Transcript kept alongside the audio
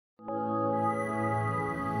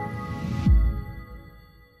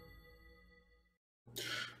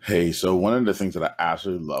Hey, so one of the things that I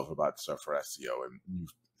absolutely love about Surfer SEO, and you've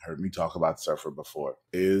heard me talk about Surfer before,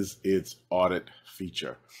 is its audit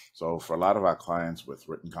feature. So for a lot of our clients with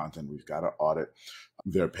written content, we've got to audit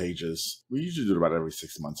their pages. We usually do it about every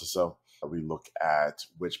 6 months or so. We look at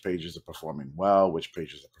which pages are performing well, which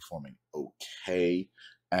pages are performing okay,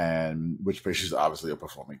 and which pages obviously are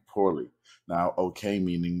performing poorly. Now, okay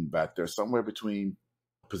meaning that they're somewhere between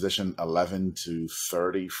position 11 to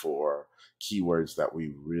 30 for keywords that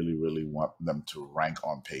we really want them to rank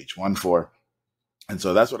on page one for. And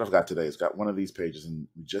so that's what I've got today. It's got one of these pages, and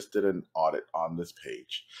we just did an audit on this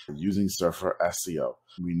page using Surfer SEO.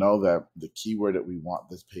 We know that the keyword that we want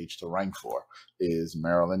this page to rank for is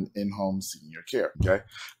Maryland in-home senior care. Okay.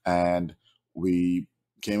 And we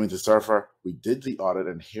came into Surfer, we did the audit,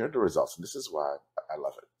 and here are the results. And this is why I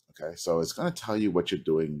love it. Okay, so it's going to tell you what you're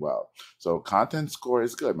doing well. So content score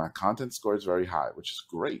is good. My content score is very high, which is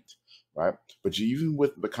great, right? But even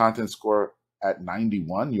with the content score at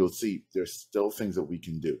 91, you'll see there's still things that we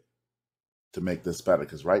can do to make this better.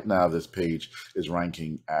 Because right now this page is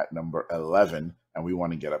ranking at number 11, and we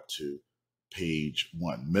want to get up to page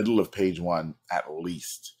one, middle of page one at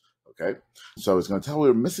least. Okay, so it's going to tell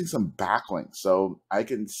we're missing some backlinks. So I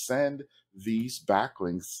can send these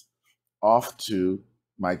backlinks off to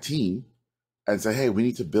my team and say, hey, we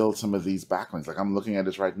need to build some of these backlinks. Like I'm looking at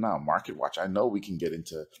this right now, MarketWatch. I know we can get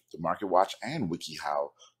into MarketWatch and WikiHow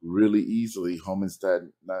really easily. Home Instead,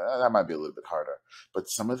 that might be a little bit harder. But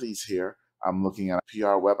some of these here, I'm looking at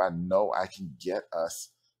PR Web. I know I can get us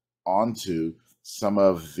onto some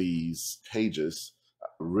of these pages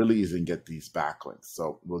really easy and get these backlinks.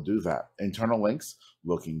 So we'll do that. Internal links,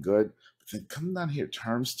 looking good. But then come down here,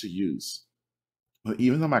 terms to use.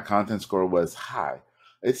 Even though my content score was high,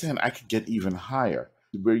 it's saying I could get even higher.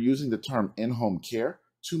 We're using the term in-home care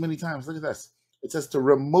too many times. Look at this. It says to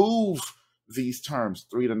remove these terms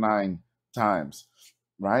 3 to 9 times,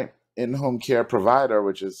 right? In-home care provider,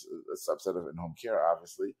 which is a subset of in-home care,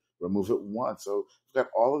 obviously, remove it once. So we've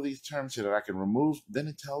got all of these terms here that I can remove. Then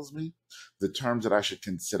it tells me the terms that I should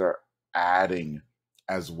consider adding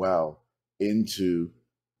as well into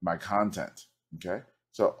my content, okay?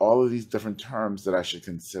 So all of these different terms that I should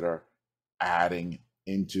consider adding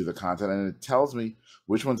into the content. And it tells me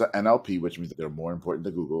which ones are NLP, which means that they're more important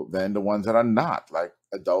to Google than the ones that are not, like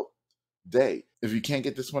adult day. If you can't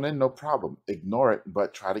get this one in, no problem. Ignore it,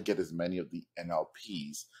 but try to get as many of the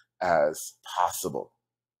NLPs as possible.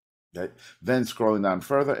 Okay. Then scrolling down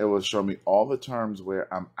further, it will show me all the terms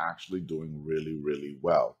where I'm actually doing really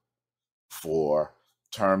well for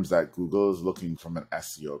terms that Google is looking from an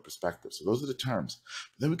SEO perspective. So those are the terms.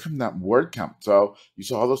 But then we come to that word count. So you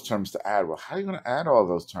saw all those terms to add. Well, how are you going to add all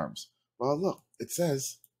those terms? Well, look, it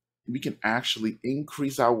says we can actually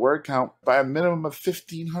increase our word count by a minimum of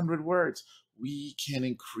 1,500 words. We can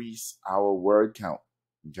increase our word count.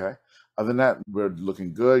 Okay. Other than that, we're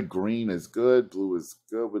looking good. Green is good. Blue is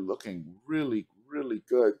good. We're looking really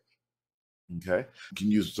good. Okay. You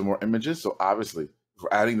can use some more images. So obviously, if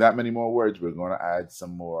we're adding that many more words, we're going to add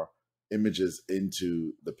some more images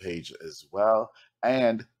into the page as well.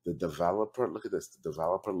 And the developer, look at this, the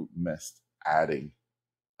developer missed adding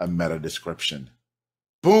a meta description.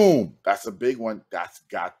 Boom! That's a big one. That's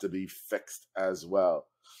got to be fixed as well.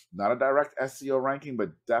 Not a direct SEO ranking,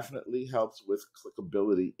 but definitely helps with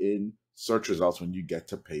clickability in search results when you get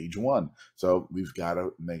to page one. So we've got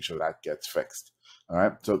to make sure that gets fixed. All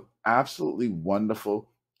right. So absolutely wonderful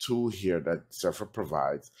tool here that Surfer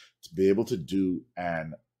provides to be able to do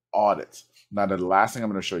an audit. Now, the last thing I'm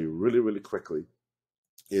going to show you really quickly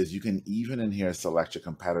is you can even in here select your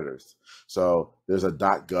competitors. So there's a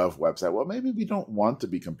 .gov website. Well, maybe we don't want to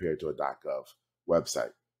be compared to a .gov website.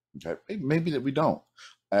 Okay, maybe that we don't.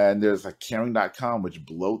 And there's like caring.com, which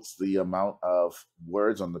bloats the amount of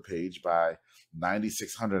words on the page by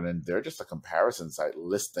 9,600. And they're just a comparison site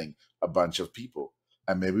listing a bunch of people.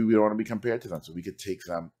 And maybe we don't want to be compared to them. So we could take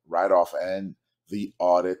them right off and the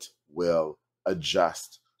audit will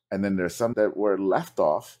adjust. And then there's some that were left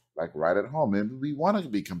off, like right at home. Maybe we want to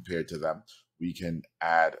be compared to them. We can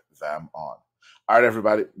add them on. All right,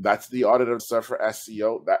 everybody. That's the audit of Surfer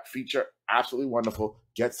SEO. That feature, absolutely wonderful.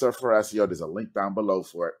 Get Surfer SEO. There's a link down below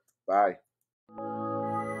for it. Bye.